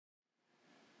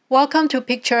Welcome to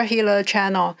Picture Healer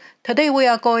channel. Today we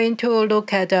are going to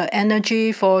look at the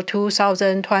energy for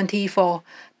 2024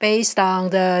 based on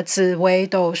the Zi Wei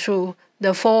Dou Shu,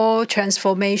 the 4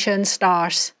 transformation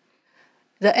stars.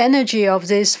 The energy of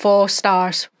these 4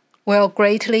 stars will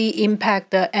greatly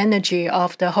impact the energy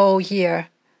of the whole year.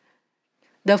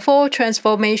 The 4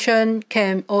 transformation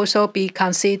can also be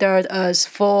considered as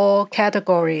 4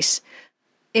 categories.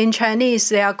 In Chinese,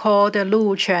 they are called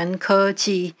Lu Quan Ke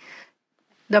Ji.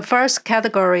 The first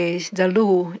category, the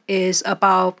Lu, is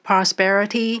about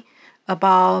prosperity,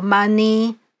 about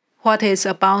money, what is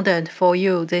abundant for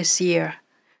you this year.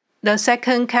 The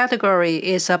second category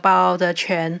is about the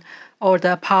Quan, or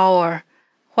the power,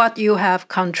 what you have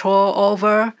control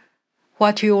over,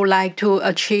 what you like to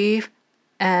achieve,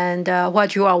 and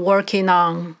what you are working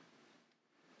on.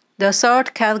 The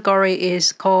third category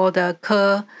is called the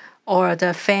Ke, or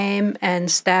the fame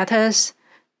and status,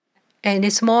 and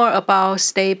it's more about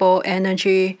stable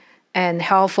energy and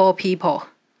helpful people.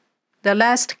 The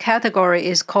last category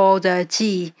is called the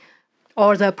Ji,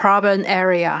 or the problem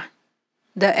area,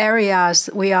 the areas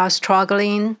we are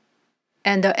struggling,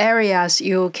 and the areas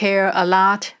you care a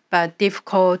lot but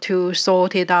difficult to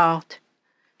sort it out.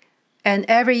 And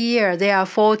every year there are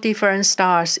 4 different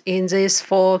stars in these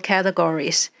 4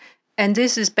 categories, and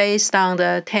this is based on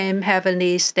the 10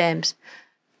 heavenly stems.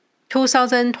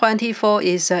 2024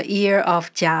 is a year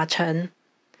of Jia Chen.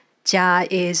 Jia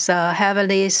is a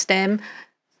heavenly stem.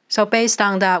 So based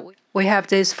on that, we have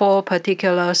these 4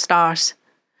 particular stars.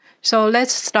 So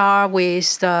let's start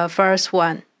with the first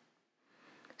one.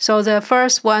 So the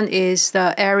first one is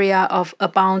the area of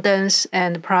abundance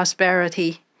and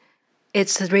prosperity.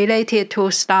 It's related to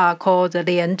a star called the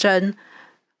Lian Zhen.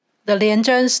 The Lian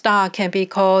Zhen star can be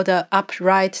called the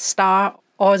upright star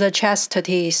or the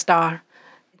chastity star.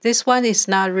 This one is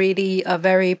not really a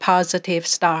very positive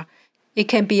star. It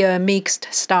can be a mixed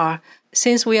star.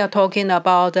 Since we are talking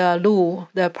about the Lu,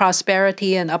 the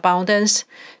prosperity and abundance,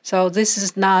 so this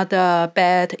is not a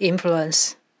bad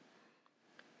influence.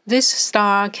 This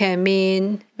star can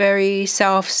mean very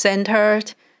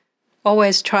self-centered,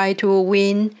 always try to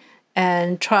win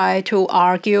and try to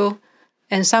argue,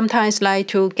 and sometimes like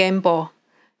to gamble.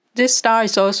 This star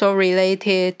is also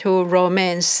related to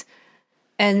romance.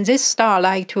 And this star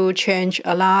like to change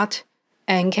a lot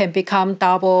and can become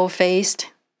double-faced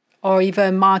or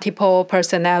even multiple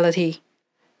personality.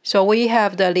 So we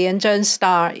have the Lian Zhen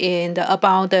star in the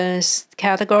abundance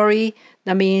category.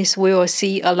 That means we will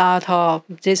see a lot of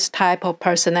this type of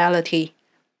personality.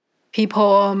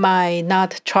 People might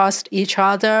not trust each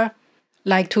other,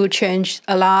 like to change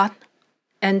a lot,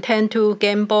 and tend to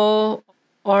gamble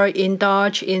or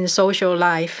indulge in social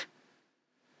life.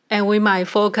 And we might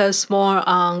focus more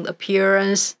on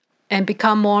appearance and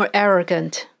become more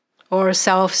arrogant or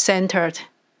self-centered.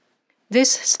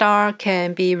 This star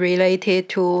can be related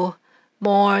to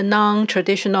more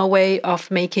non-traditional way of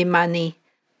making money.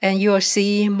 And you'll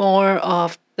see more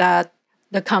of that.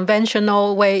 The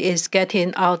conventional way is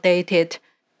getting outdated.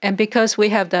 And because we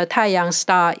have the Tai Yang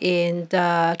star in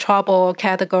the trouble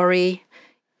category,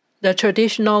 the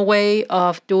traditional way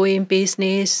of doing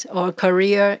business or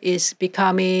career is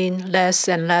becoming less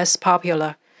and less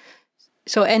popular.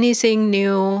 So anything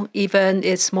new, even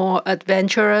it's more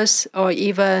adventurous or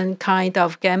even kind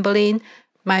of gambling,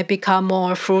 might become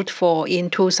more fruitful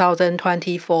in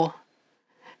 2024.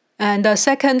 And the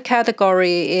second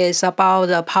category is about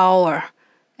the power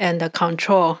and the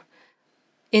control.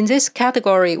 In this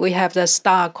category, we have the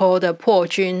star called the Po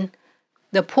Jun.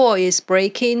 The Po is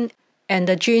breaking, and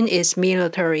the Jun is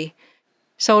military.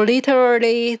 So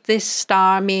literally, this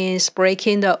star means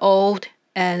breaking the old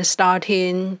and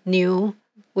starting new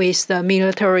with the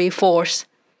military force.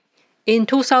 In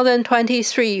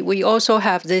 2023, we also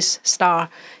have this star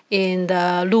in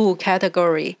the Lu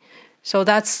category. So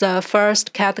that's the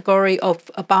first category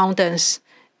of abundance.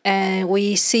 And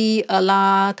we see a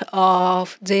lot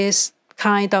of this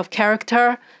kind of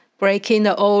character breaking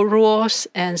the old rules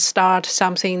and start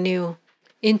something new.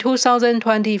 In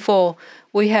 2024,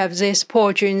 we have this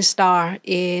Po Jun star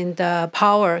in the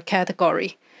power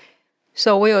category.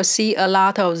 So we will see a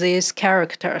lot of these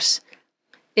characters.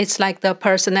 It's like the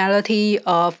personality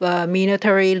of a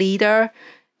military leader.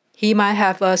 He might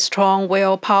have a strong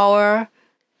willpower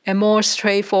and more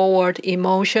straightforward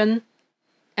emotion.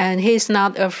 And he's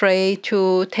not afraid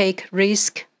to take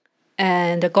risk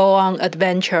and go on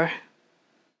adventure.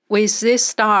 With this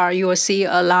star, you will see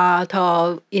a lot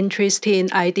of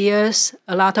interesting ideas,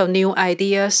 a lot of new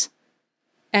ideas,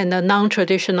 and a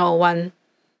non-traditional one.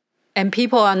 And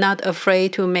people are not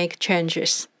afraid to make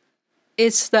changes.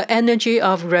 It's the energy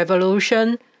of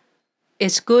revolution.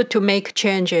 it's good to make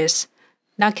changes.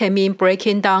 That can mean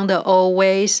breaking down the old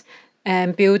ways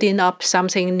and building up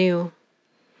something new.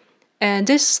 And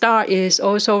this star is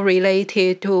also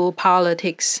related to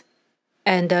politics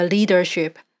and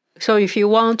leadership. So if you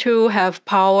want to have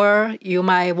power, you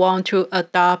might want to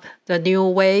adopt the new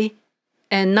way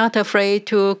and not afraid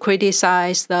to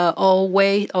criticize the old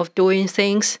way of doing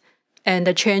things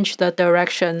and change the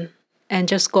direction and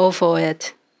just go for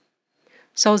it.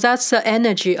 So that's the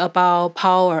energy about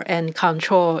power and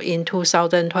control in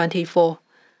 2024.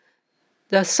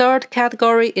 The third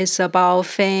category is about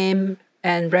fame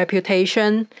and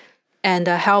reputation and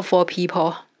helpful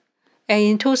people. And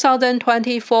in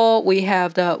 2024, we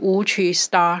have the Wu Qu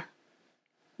star.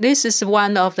 This is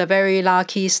one of the very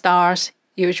lucky stars,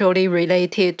 usually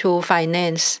related to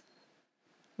finance.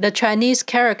 The Chinese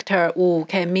character Wu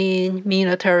can mean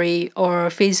military or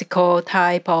physical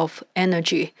type of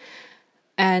energy.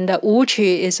 And Wu Qu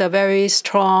is a very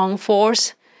strong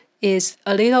force. It's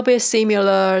a little bit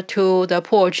similar to the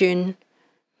Po Jun.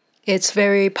 It's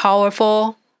very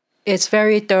powerful, it's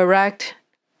very direct,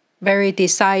 very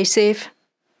decisive,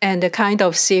 and kind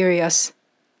of serious.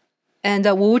 And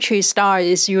the Wu Qu star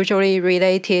is usually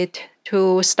related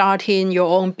to starting your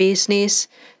own business,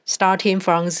 starting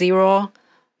from zero,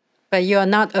 but you're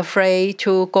not afraid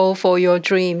to go for your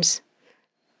dreams.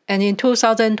 And in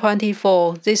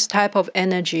 2024, this type of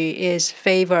energy is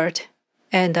favored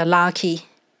and lucky.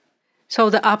 So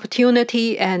the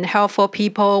opportunity and helpful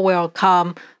people will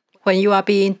come when you are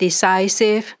being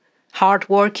decisive,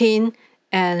 hardworking,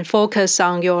 and focused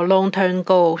on your long-term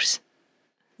goals.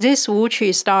 This Wu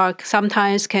Qu star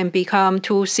sometimes can become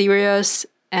too serious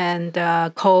and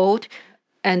cold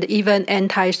and even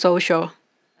antisocial.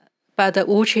 But the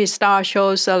Wu Qu star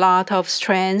shows a lot of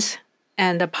strength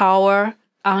and power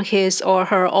on his or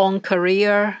her own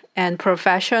career and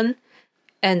profession,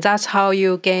 and that's how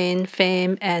you gain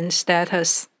fame and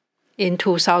status in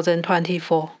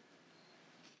 2024.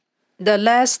 The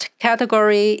last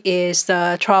category is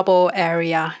the trouble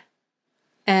area.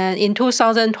 And in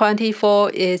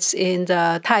 2024, it's in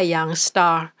the Tai Yang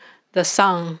star, the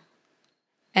sun.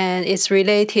 And it's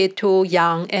related to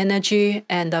yang energy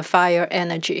and the fire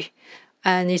energy.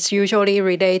 And it's usually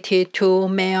related to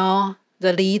male,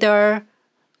 the leader,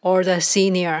 or the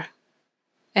senior.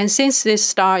 And since this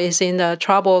star is in the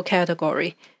trouble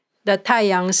category, the Tai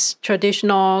Yang's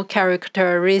traditional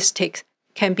characteristics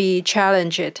can be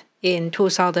challenged in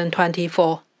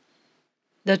 2024.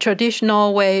 The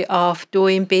traditional way of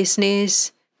doing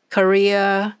business,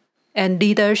 career, and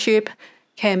leadership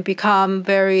can become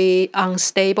very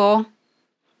unstable.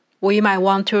 We might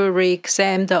want to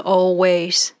re-examine the old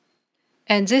ways.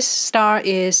 And this star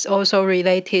is also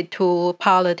related to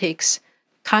politics,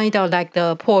 kind of like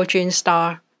the Po Jun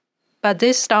star. But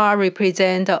this star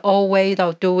represents the old way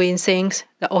of doing things,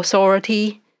 the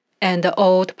authority, and the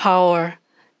old power.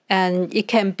 And it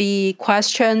can be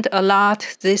questioned a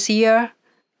lot this year.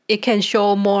 It can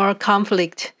show more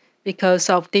conflict because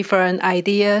of different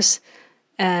ideas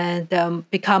and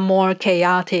become more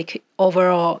chaotic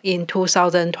overall in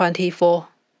 2024.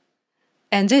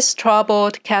 And this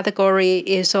troubled category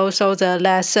is also the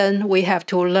lesson we have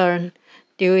to learn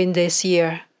during this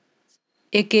year.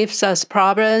 It gives us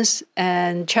problems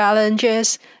and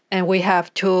challenges, and we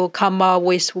have to come up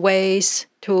with ways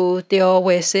to deal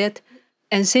with it.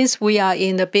 And since we are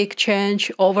in the big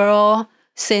change overall,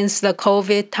 since the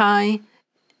COVID time,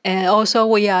 and also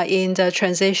we are in the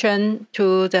transition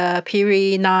to the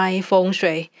period 9 feng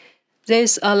shui,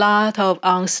 there's a lot of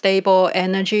unstable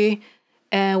energy,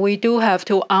 and we do have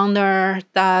to honor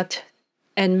that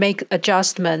and make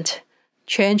adjustment,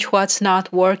 change what's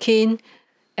not working,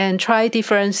 and try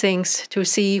different things to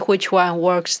see which one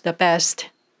works the best.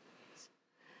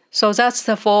 So that's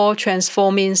the 4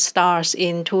 transforming stars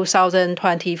in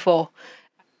 2024.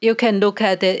 You can look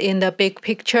at it in the big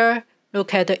picture,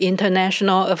 look at the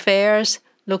international affairs,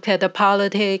 look at the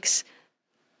politics,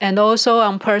 and also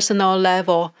on personal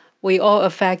level, we all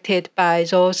affected by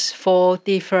those 4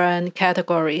 different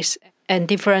categories and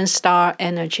different star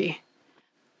energy.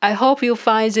 I hope you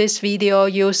find this video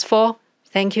useful.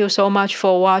 Thank you so much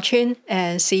for watching,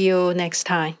 and see you next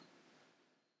time.